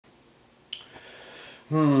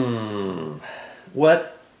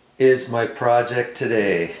What is my project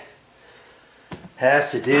today?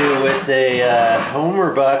 Has to do with a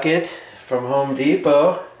Homer bucket from Home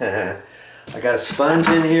Depot. I got a sponge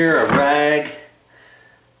in here, a rag,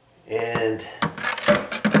 and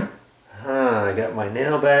I got my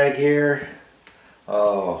nail bag here.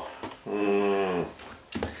 Oh,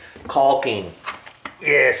 caulking.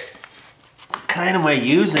 Yes. What kind am I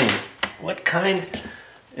using? What kind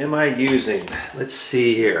am I using? Let's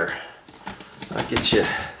see here. I'll get you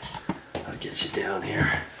down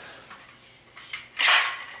here.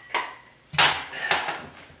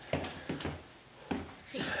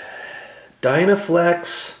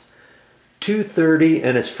 Dynaflex 230,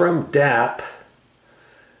 and it's from DAP,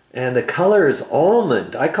 and the color is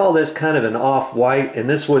almond. I call this kind of an off-white, and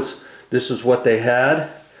this was what they had,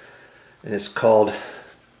 and it's called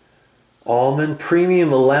Almond Premium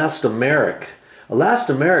Elastomeric.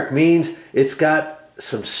 Elastomeric means it's got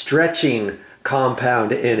some stretching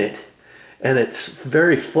compound in it, and it's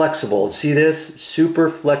very flexible. See this? Super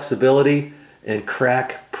flexibility and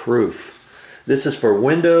crack proof. This is for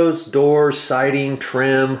windows, doors, siding,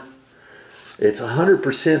 trim. It's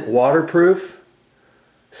 100% waterproof.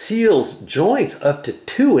 Seals joints up to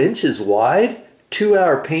 2 inches wide.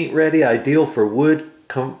 2-hour paint ready, ideal for wood,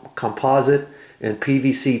 composite, and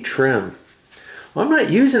PVC trim. Well, I'm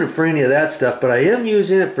not using it for any of that stuff, but I am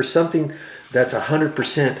using it for something that's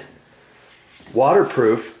 100%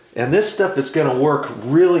 waterproof. And this stuff is going to work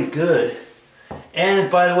really good.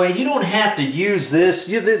 And by the way, you don't have to use this.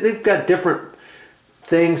 They've got different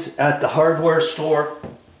things at the hardware store.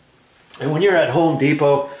 And when you're at Home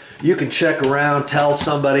Depot, you can check around, tell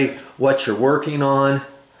somebody what you're working on,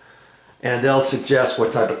 and they'll suggest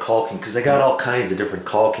what type of caulking, because they got all kinds of different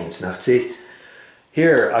caulkings. Now see,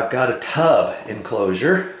 here I've got a tub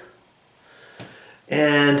enclosure,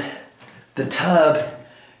 and the tub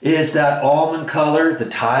is that almond color, the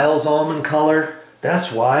tile's almond color.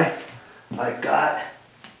 That's why I got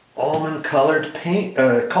almond colored paint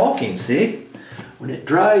caulking. See, when it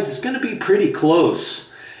dries, it's going to be pretty close.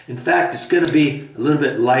 In fact, it's going to be a little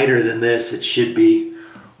bit lighter than this. It should be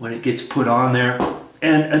when it gets put on there.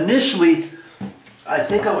 And initially, I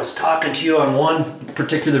think I was talking to you on one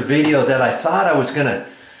particular video that I thought I was going to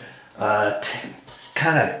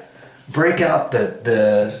kind of break out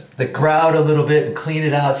the grout a little bit and clean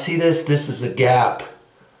it out. See this? This is a gap.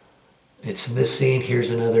 It's missing.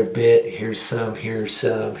 Here's another bit. Here's some. Here's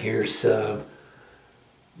some. Here's some.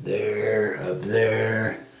 There, up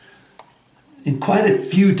there. In quite a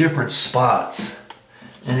few different spots.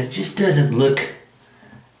 And it just doesn't look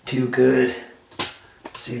too good.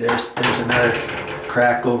 See, there's another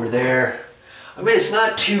crack over there. I mean, it's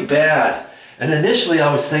not too bad. And initially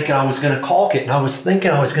I was thinking I was going to caulk it, and I was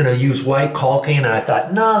thinking I was going to use white caulking, and I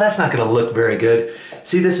thought, no, that's not going to look very good.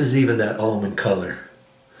 See, this is even that almond color.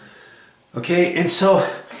 Okay, and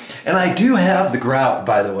I do have the grout,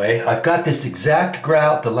 by the way. I've got this exact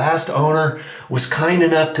grout. The last owner was kind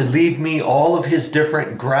enough to leave me all of his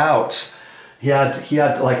different grouts. He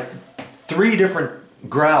had like 3 different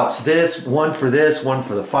grouts. One for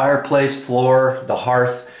the fireplace floor, the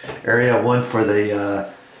hearth area, one for the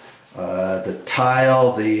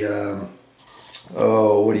tile, what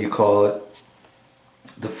do you call it?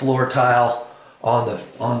 The floor tile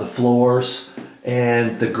on the floors,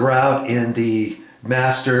 and the grout in the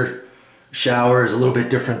master shower is a little bit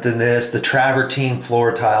different than this. The travertine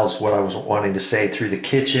floor tile is what I was wanting to say, through the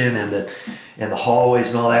kitchen and the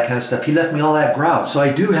hallways and all that kind of stuff. He left me all that grout, so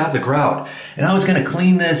I do have the grout, and I was going to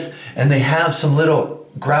clean this. And they have some little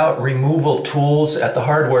grout removal tools at the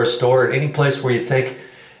hardware store, at any place where you think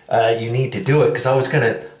you need to do it, because I was going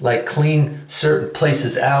to like clean certain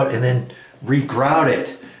places out and then re-grout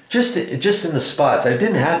it just in the spots. I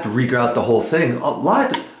didn't have to re-grout the whole thing. A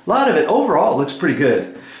lot of it overall looks pretty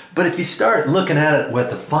good, but if you start looking at it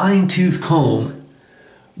with a fine-tooth comb,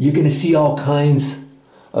 you're going to see all kinds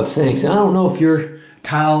of things. And I don't know if your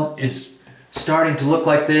tile is starting to look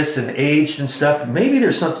like this and aged and stuff. Maybe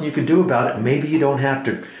there's something you can do about it. Maybe you don't have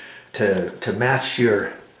to match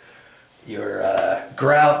your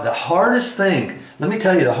grout. The hardest thing, let me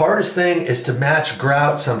tell you, the hardest thing is to match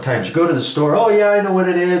grout. Sometimes you go to the store, oh yeah, I know what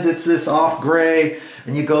it is, it's this off gray,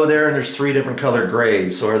 and you go there and there's 3 different colored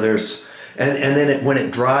grays, or there's, and then when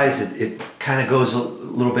it dries, it kind of goes a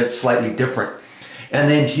little bit slightly different. And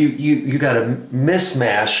then you got a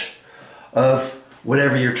mismatch of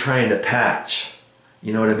whatever you're trying to patch.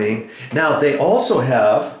 You know what I mean? Now they also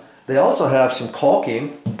have some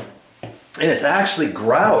caulking, and it's actually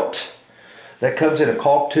grout that comes in a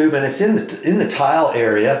caulk tube, and it's in the tile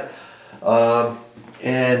area.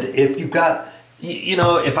 And if you've got you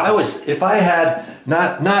know, if I had,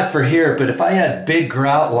 not for here, but if I had big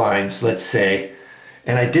grout lines, let's say,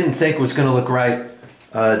 and I didn't think it was going to look right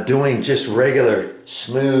doing just regular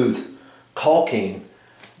smooth caulking,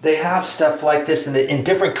 they have stuff like this in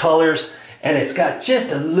different colors, and it's got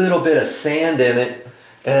just a little bit of sand in it,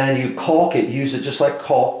 and you caulk it, use it just like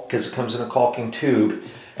caulk, because it comes in a caulking tube,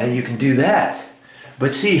 and you can do that.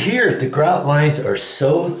 But see here, the grout lines are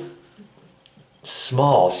so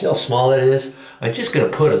small. See how small that is? I'm just going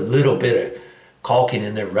to put a little bit of caulking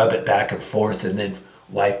in there, rub it back and forth, and then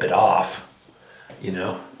wipe it off, you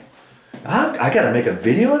know. I got to make a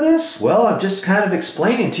video of this? Well, I'm just kind of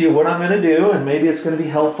explaining to you what I'm going to do, and maybe it's going to be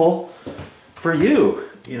helpful for you,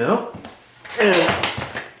 you know.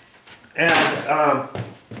 And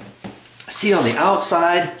see on the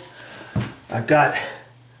outside, I've got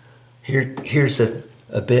here's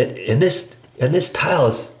a bit, and this tile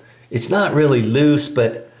is, it's not really loose,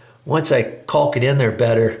 but once I caulk it in there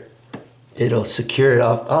better, it'll secure it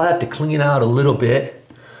off. I'll have to clean out a little bit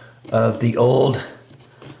of the old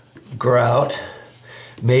grout,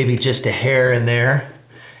 maybe just a hair in there.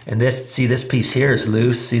 And see this piece here is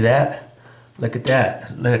loose, see that? Look at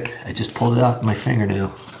that, look, I just pulled it out with my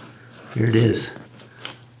fingernail. Here it is.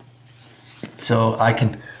 So I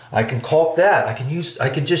can caulk that. I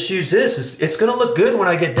can just use this. It's gonna look good when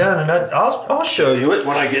I get done, and I'll show you it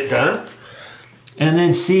when I get done. And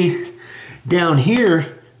then see down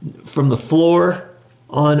here from the floor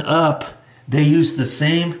on up, they use the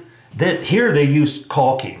same. Here they use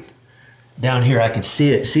caulking. Down here I can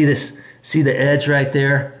see it. See this? See the edge right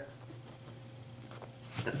there?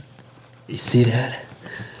 You see that?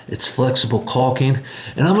 It's flexible caulking,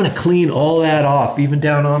 and I'm gonna clean all that off, even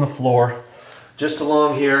down on the floor, just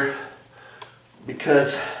along here,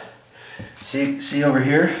 because see over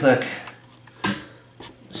here, look,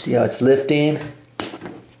 see how it's lifting,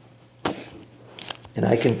 and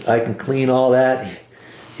I can clean all that.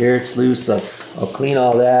 Here it's loose, so I'll clean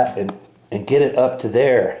all that and get it up to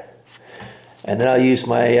there, and then I'll use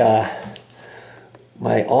my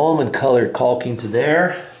my almond colored caulking to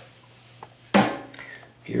there.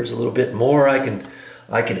 Here's a little bit more I can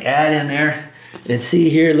add in there, and see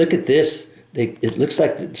here, look at this. It looks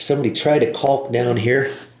like somebody tried to caulk down here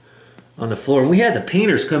on the floor. We had the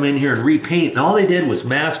painters come in here and repaint, and all they did was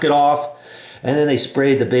mask it off, and then they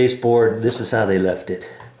sprayed the baseboard. This is how they left it.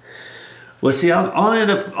 Well, see, I'll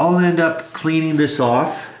end up cleaning this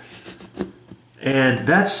off, and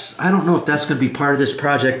I don't know if that's going to be part of this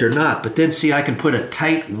project or not. But then see, I can put a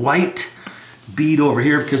tight white bead over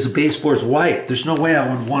here because the baseboard's white. There's no way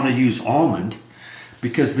I would want to use almond,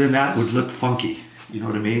 because then that would look funky. You know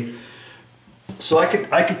what I mean? So I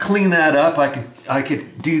could clean that up. I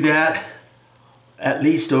could do that at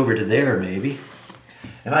least over to there maybe.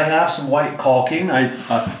 And I have some white caulking. I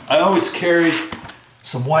always carry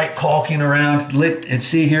some white caulking around. And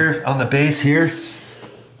see here on the base here,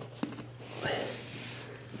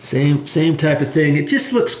 same type of thing. It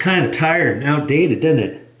just looks kind of tired and outdated, doesn't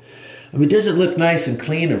it? I mean, it doesn't look nice and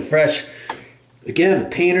clean and fresh. Again, the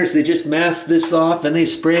painters, they just masked this off and they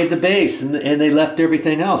sprayed the base, and they left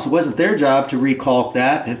everything else. It wasn't their job to re-caulk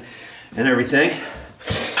that and everything.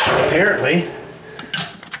 Apparently,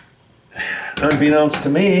 unbeknownst to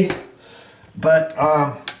me. But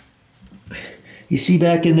you see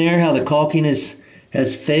back in there how the caulking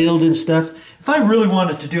has failed and stuff. If I really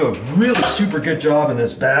wanted to do a really super good job in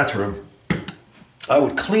this bathroom, I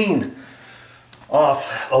would clean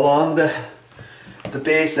off along the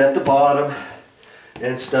base at the bottom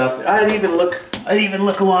and stuff. I'd even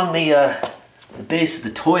look along the base of the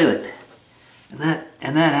toilet, and that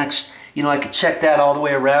actually, you know, I could check that all the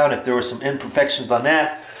way around. If there were some imperfections on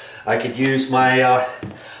that, I could use my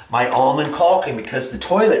my almond caulking, because the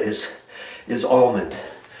toilet is almond.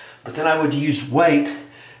 But then I would use white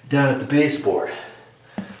down at the baseboard.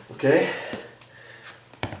 Okay,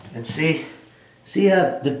 and see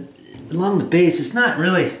how along the base, it's not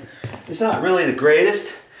really the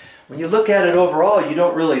greatest. When you look at it overall, you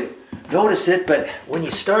don't really notice it, but when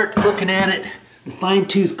you start looking at it, the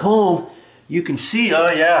fine-tooth comb, you can see, oh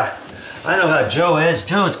yeah, I know how Joe is.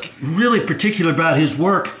 Joe is really particular about his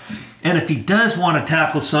work, and if he does want to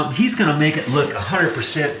tackle something, he's going to make it look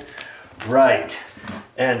 100% right.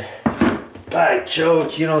 And by Joe,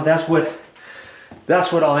 you know, that's what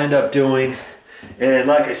I'll end up doing. And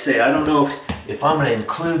like I say, I don't know if I'm going to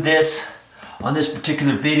include this on this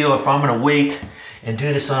particular video, if I'm going to wait and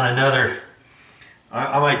do this on another.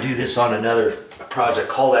 I might do this on another project.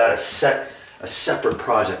 Call that a separate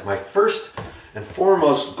project. My first and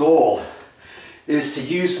foremost goal is to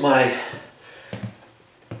use my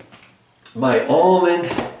almond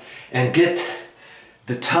and get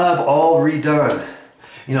the tub all redone.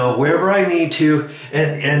 You know, wherever I need to,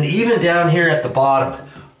 and even down here at the bottom,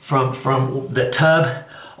 from the tub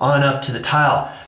on up to the tile,